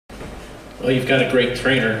Well, you've got a great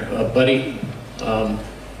trainer, buddy.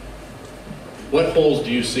 What holes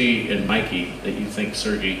do you see in Mikey that you think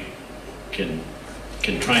Sergey can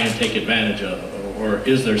try and take advantage of? Or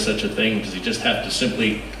is there such a thing? Does he just have to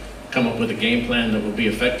simply come up with a game plan that will be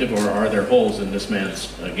effective, or are there holes in this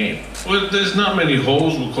man's game? Well, there's not many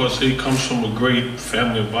holes because he comes from a great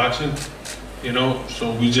family of boxing, you know,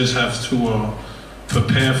 so we just have to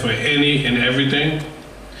prepare for any and everything.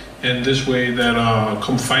 And this way that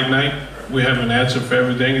come fight night, we have an answer for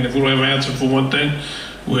everything. And if we don't have an answer for one thing,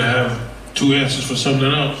 we have 2 answers for something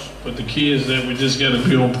else. But the key is that we just got to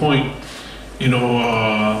be on point, you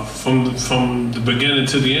know, from the beginning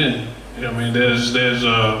to the end. You know, I mean, there's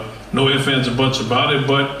no ifs, ands, or buts about it.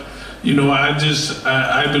 But you know, I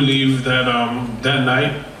believe that that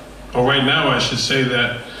night, or right now, I should say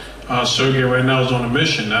that Sergey right now is on a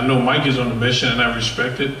mission. I know Mike is on a mission, and I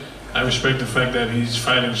respect it. I respect the fact that he's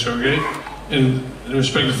fighting Sergey, and I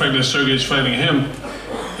respect the fact that Sergey is fighting him.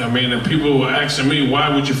 I mean, and people were asking me, why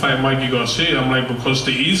would you fight Mikey Garcia? I'm like, because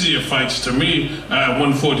the easier fights to me are at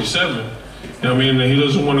 147. You know what I mean? And he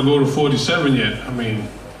doesn't want to go to 47 yet. I mean,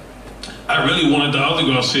 I really wanted the other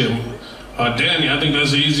Garcia, Danny. I think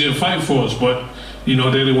that's an easier fight for us, but you know,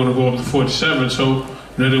 they didn't want to go up to 47, so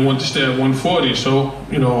you know, they want to stay at 140. So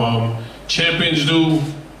you know, champions do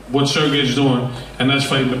what Sergey's doing, and that's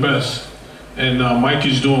fighting the best. And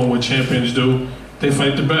Mikey's doing what champions do. They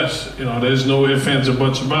fight the best. You know, there's no ifs, ands, or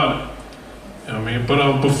buts about it. You know what I mean?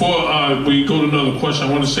 But before we go to another question,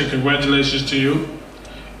 I want to say congratulations to you.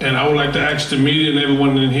 And I would like to ask the media and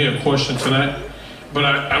everyone in here a question tonight. But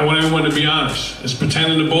I want everyone to be honest. It's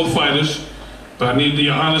pertaining to both fighters, but I need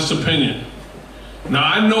your honest opinion. Now,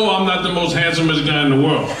 I know I'm not the most handsomest guy in the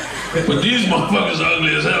world, but these motherfuckers are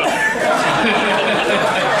ugly as hell.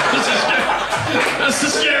 That's a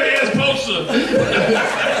scary ass poster.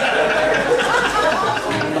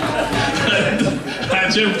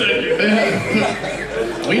 Jim, thank you.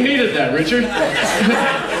 We needed that, Richard.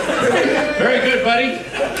 Very good, buddy.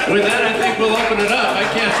 With that, I think we'll open it up. I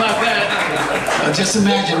can't top that. Just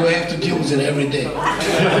imagine we have to deal with it every day.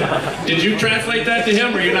 Did you translate that to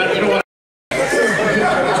him, or you don't want to?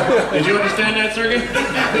 Did you understand that, Sergey?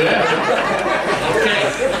 Yeah. Okay.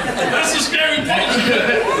 That's a scary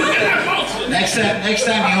poster. Next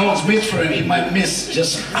time he holds mitts for him, he might miss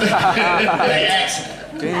just by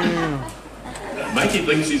accident. Damn. Mikey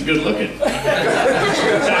thinks he's good looking.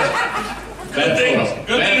 Good thing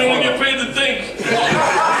you don't get paid to think.